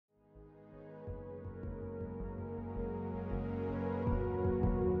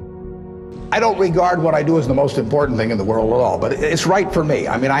I don't regard what I do as the most important thing in the world at all, but it's right for me.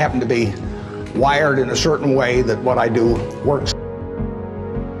 I mean, I happen to be wired in a certain way that what I do works.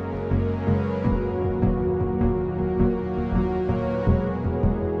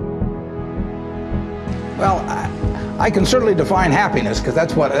 Well, I can certainly define happiness because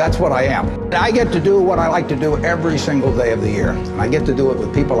that's what I am. I get to do what I like to do every single day of the year. I get to do it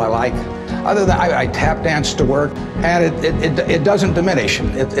with people I like. Other than I tap dance to work, and it doesn't diminish.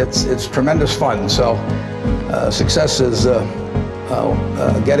 It's tremendous fun. So success is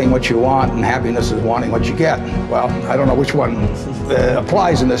getting what you want, and happiness is wanting what you get. Well, I don't know which one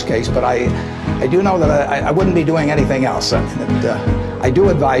applies in this case, but I do know that I wouldn't be doing anything else. I mean, I do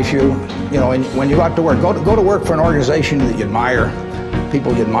advise you, when you go out to work, go to work for an organization that you admire,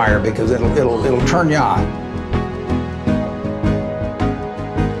 people you admire, because it'll turn you on.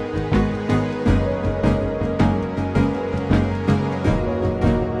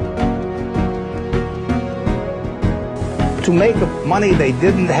 To make money they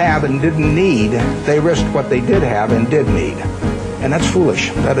didn't have and didn't need, they risked what they did have and did need. And that's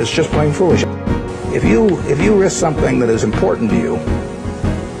foolish. That is just plain foolish. If you risk something that is important to you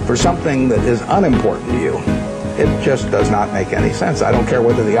for something that is unimportant to you, it just does not make any sense. I don't care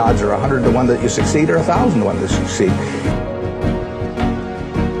whether the odds are 100 to 1 that you succeed or 1,000 to 1 that you succeed.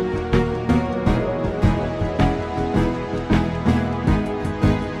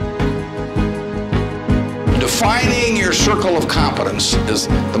 Defining your circle of competence is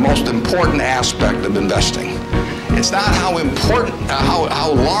the most important aspect of investing. It's not how important,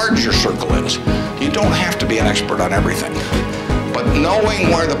 how large your circle is. You don't have to be an expert on everything. But knowing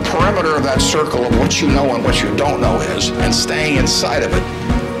where the perimeter of that circle of what you know and what you don't know is, and staying inside of it,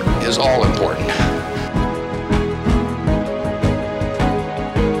 is all important.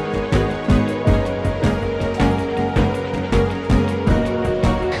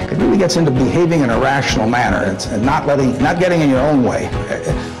 Gets into behaving in a rational manner and not getting in your own way.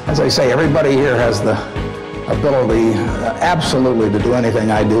 As I say, everybody here has the ability absolutely to do anything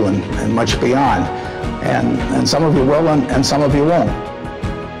I do and much beyond. And some of you will and some of you won't.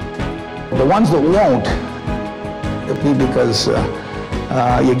 The ones that won't, it'll be because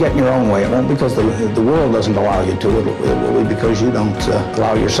you get in your own way. It won't because the world doesn't allow you to. It will be because you don't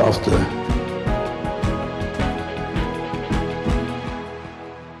allow yourself to.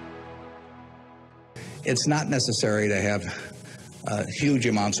 It's not necessary to have huge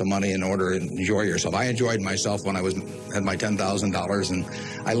amounts of money in order to enjoy yourself. I enjoyed myself when I had my $10,000, and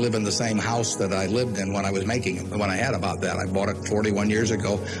I live in the same house that I lived in when I was making it. When I had about that, I bought it 41 years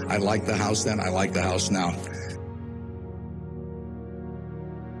ago. I liked the house then, I like the house now.